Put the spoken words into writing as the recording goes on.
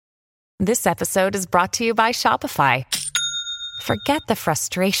This episode is brought to you by Shopify. Forget the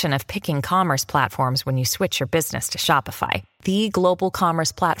frustration of picking commerce platforms when you switch your business to Shopify, the global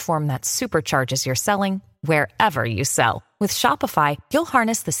commerce platform that supercharges your selling wherever you sell. With Shopify, you'll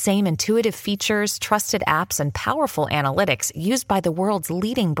harness the same intuitive features, trusted apps, and powerful analytics used by the world's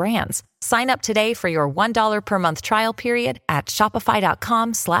leading brands. Sign up today for your $1 per month trial period at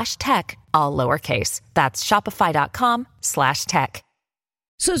shopify.com/tech, all lowercase. That's shopify.com/tech.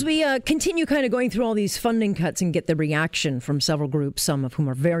 So as we continue kind of going through all these funding cuts and get the reaction from several groups, some of whom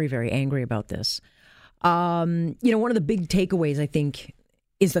are very, very angry about this, one of the big takeaways, I think,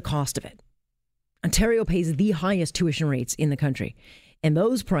 is the cost of it. Ontario pays the highest tuition rates in the country, and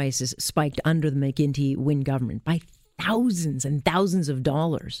those prices spiked under the McGuinty-Wynne government by thousands and thousands of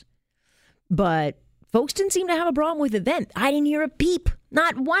dollars. But folks didn't seem to have a problem with it then. I didn't hear a peep.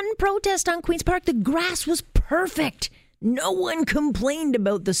 Not one protest on Queen's Park. The grass was perfect. No one complained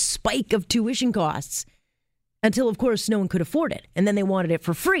about the spike of tuition costs until, of course, no one could afford it. And then they wanted it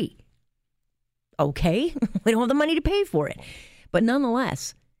for free. Okay, we don't have the money to pay for it. But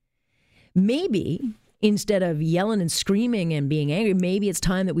nonetheless, maybe instead of yelling and screaming and being angry, maybe it's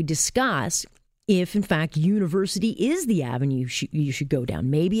time that we discuss if, in fact, university is the avenue you should go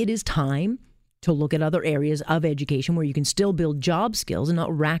down. Maybe it is time to look at other areas of education where you can still build job skills and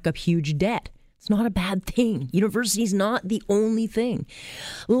not rack up huge debt. It's not a bad thing. University is not the only thing.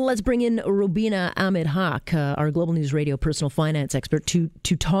 Let's bring in Rubina Ahmed-Haq, our Global News Radio personal finance expert, to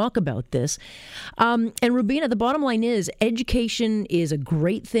talk about this. And Rubina, the bottom line is education is a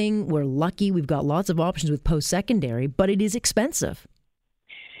great thing. We're lucky. We've got lots of options with post-secondary, but it is expensive.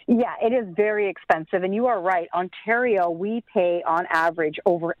 Yeah, it is very expensive. And you are right. Ontario, we pay on average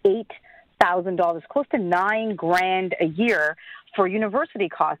over $8,000, close to $9,000 a year for university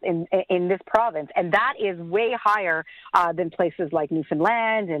costs in this province. And that is way higher than places like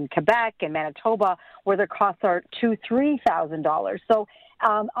Newfoundland and Quebec and Manitoba, where their costs are $2,000-$3,000. So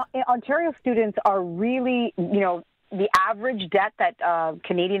Ontario students are really, the average debt that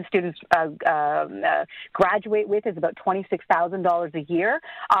Canadian students graduate with is about $26,000 a year.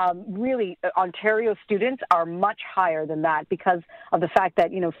 Really, Ontario students are much higher than that because of the fact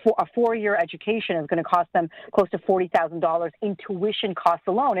that, a four-year education is going to cost them close to $40,000 in tuition costs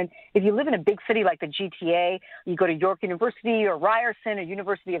alone. And if you live in a big city like the GTA, you go to York University or Ryerson or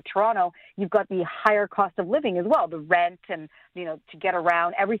University of Toronto, you've got the higher cost of living as well, the rent and, to get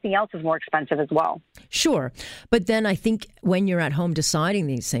around. Everything else is more expensive as well. Sure. But then I think when you're at home deciding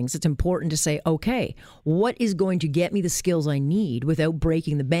these things, it's important to say, okay, what is going to get me the skills I need without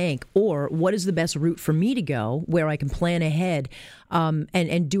breaking the bank? Or what is the best route for me to go where I can plan ahead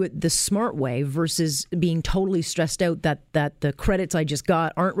and do it the smart way versus being totally stressed out that the credits I just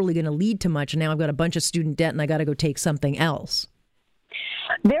got aren't really going to lead to much. And now I've got a bunch of student debt and I got to go take something else.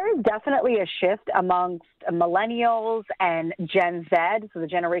 There is definitely a shift amongst millennials and Gen Z, so the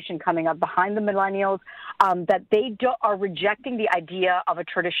generation coming up behind the millennials, that they are rejecting the idea of a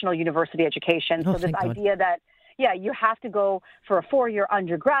traditional university education. So this idea that, you have to go for a four-year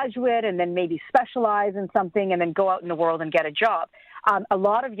undergraduate and then maybe specialize in something and then go out in the world and get a job. A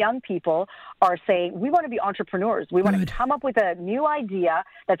lot of young people are saying, we want to be entrepreneurs. We want to come up with a new idea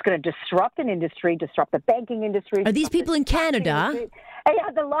that's going to disrupt an industry, disrupt the banking industry. Are these people in Canada?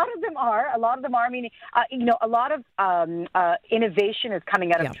 Yeah, a lot of them are. A mean, a lot of innovation is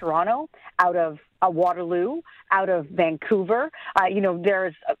coming out of Toronto, out of Waterloo, out of Vancouver.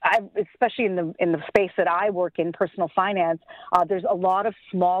 There's, especially in the space that I work in, personal finance, there's a lot of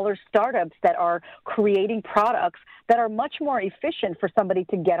smaller startups that are creating products that are much more efficient for somebody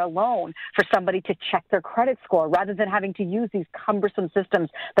to get a loan, for somebody to check their credit score, rather than having to use these cumbersome systems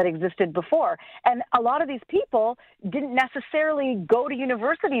that existed before. And a lot of these people didn't necessarily go to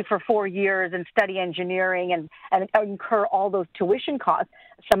university for 4 years and study engineering and incur all those tuition costs.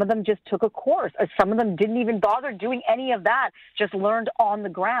 Some of them just took a course, or some of them didn't even bother doing any of that, just learned on the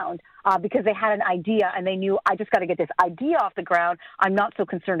ground because they had an idea and they knew, I just got to get this idea off the ground. I'm not so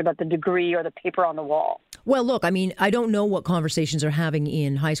concerned about the degree or the paper on the wall. Well, look, I mean, I don't know what conversations are having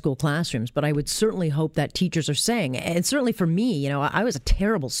in high school classrooms, but I would certainly hope that teachers are saying, and certainly for me, I was a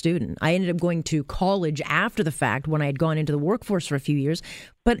terrible student. I ended up going to college after the fact when I had gone into the workforce for a few years.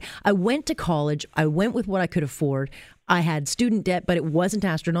 But I went to college. I went with what I could afford. I had student debt, but it wasn't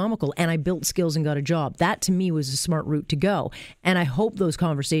astronomical, and I built skills and got a job. That, to me, was a smart route to go. And I hope those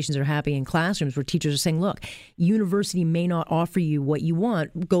conversations are happening in classrooms where teachers are saying, look, university may not offer you what you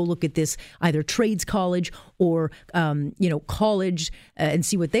want. Go look at this, either trades college or, college and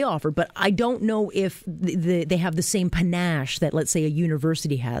see what they offer. But I don't know if they have the same panache that, let's say, a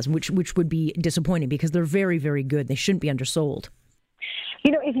university has, which would be disappointing because they're very, very good. They shouldn't be undersold.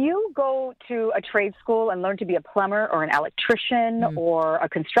 You know, if you go to a trade school and learn to be a plumber or an electrician or a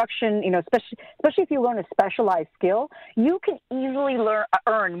construction, you know, especially if you learn a specialized skill, you can easily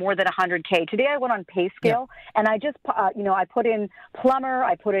earn more than $100K. Today I went on PayScale and I just, I put in plumber,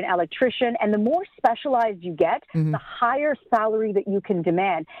 I put in electrician, and the more specialized you get, the higher salary that you can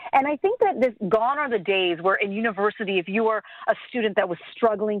demand. And I think that gone are the days where in university, if you were a student that was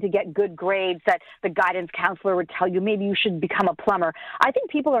struggling to get good grades, that the guidance counselor would tell you maybe you should become a plumber. I think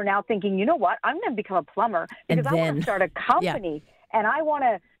people are now thinking, you know what, I'm going to become a plumber because I want to start a company and I want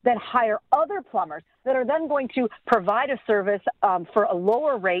to then hire other plumbers that are then going to provide a service for a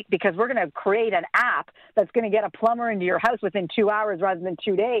lower rate because we're going to create an app that's going to get a plumber into your house within 2 hours rather than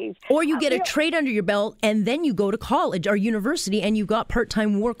 2 days. Or you get a trade under your belt and then you go to college or university and you got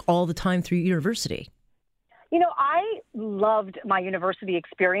part-time work all the time through university. You know, I loved my university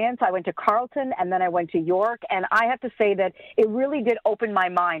experience. I went to Carleton and then I went to York, and I have to say that it really did open my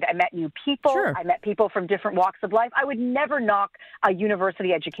mind. I met new people. Sure. I met people from different walks of life. I would never knock a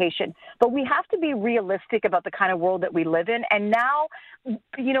university education, but we have to be realistic about the kind of world that we live in. And now,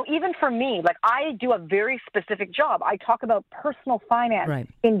 you know, even for me, like I do a very specific job. I talk about personal finance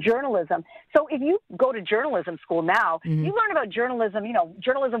in journalism. So if you go to journalism school now, you learn about journalism, you know,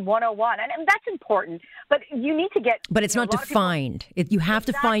 journalism 101, and that's important. But you need to get... But it's not defined. You have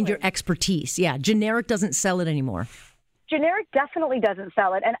to find your expertise. Yeah, generic doesn't sell it anymore. Generic definitely doesn't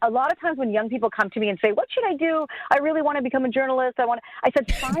sell it. And a lot of times when young people come to me and say, what should I do? I really want to become a journalist. I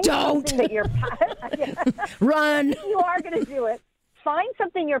said, find something that you're... Run! You are going to do it. Find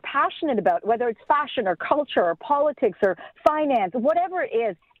something you're passionate about, whether it's fashion or culture or politics or finance, whatever it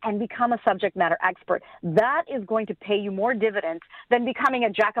is, and become a subject matter expert. That is going to pay you more dividends than becoming a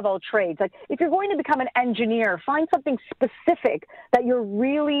jack of all trades. Like if you're going to become an engineer, find something specific that you're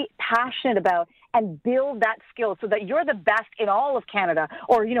really passionate about and build that skill so that you're the best in all of Canada,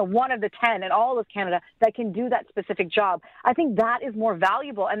 or, you know, one of the 10 in all of Canada that can do that specific job. I think that is more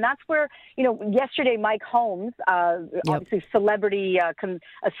valuable. And that's where, you know, yesterday Mike Holmes, obviously a celebrity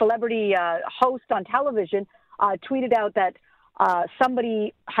host on television, tweeted out that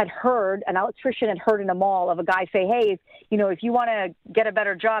somebody had heard, an electrician had heard in a mall of a guy say, hey, if you want to get a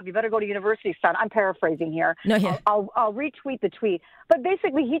better job, you better go to university, son. I'm paraphrasing here. No, yeah. I'll retweet the tweet. But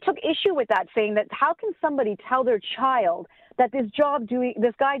basically, he took issue with that, saying that how can somebody tell their child that this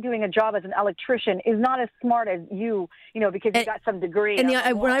guy doing a job as an electrician is not as smart as you because you got some degree.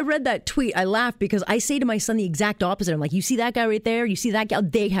 And when I read that tweet, I laughed because I say to my son the exact opposite. I'm like, you see that guy right there? You see that guy?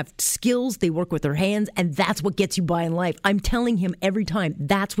 They have skills. They work with their hands, and that's what gets you by in life. I'm telling him every time,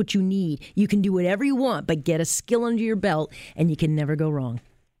 that's what you need. You can do whatever you want, but get a skill under your belt, and you can never go wrong.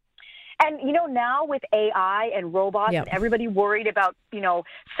 And, now with AI and robots and everybody worried about,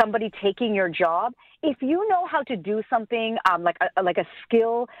 somebody taking your job, if you know how to do something like a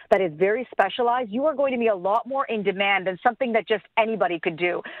skill that is very specialized, you are going to be a lot more in demand than something that just anybody could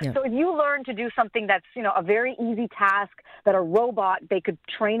do. Yeah. So if you learn to do something that's, a very easy task that a robot, they could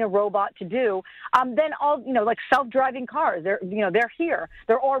train a robot to do, then all, like self-driving cars, they're here.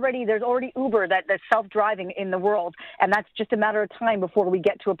 There's already Uber that's self-driving in the world. And that's just a matter of time before we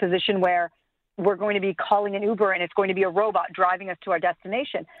get to a position where we're going to be calling an Uber and it's going to be a robot driving us to our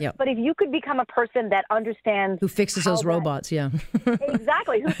destination. Yep. But if you could become a person that understands... Who fixes those robots, yeah.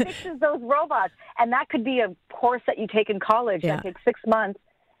 Exactly, who fixes those robots. And that could be a course that you take in college that takes 6 months.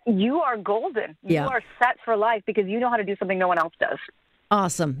 You are golden. You are set for life because you know how to do something no one else does.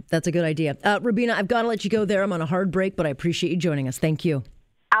 Awesome. That's a good idea. Rubina, I've got to let you go there. I'm on a hard break, but I appreciate you joining us. Thank you.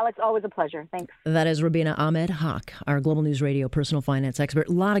 Alex, always a pleasure. Thanks. That is Rubina Ahmed Haq, our Global News Radio personal finance expert.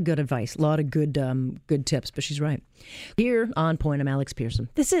 A lot of good advice, a lot of good tips, but she's right. Here on Point, I'm Alex Pearson.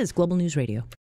 This is Global News Radio.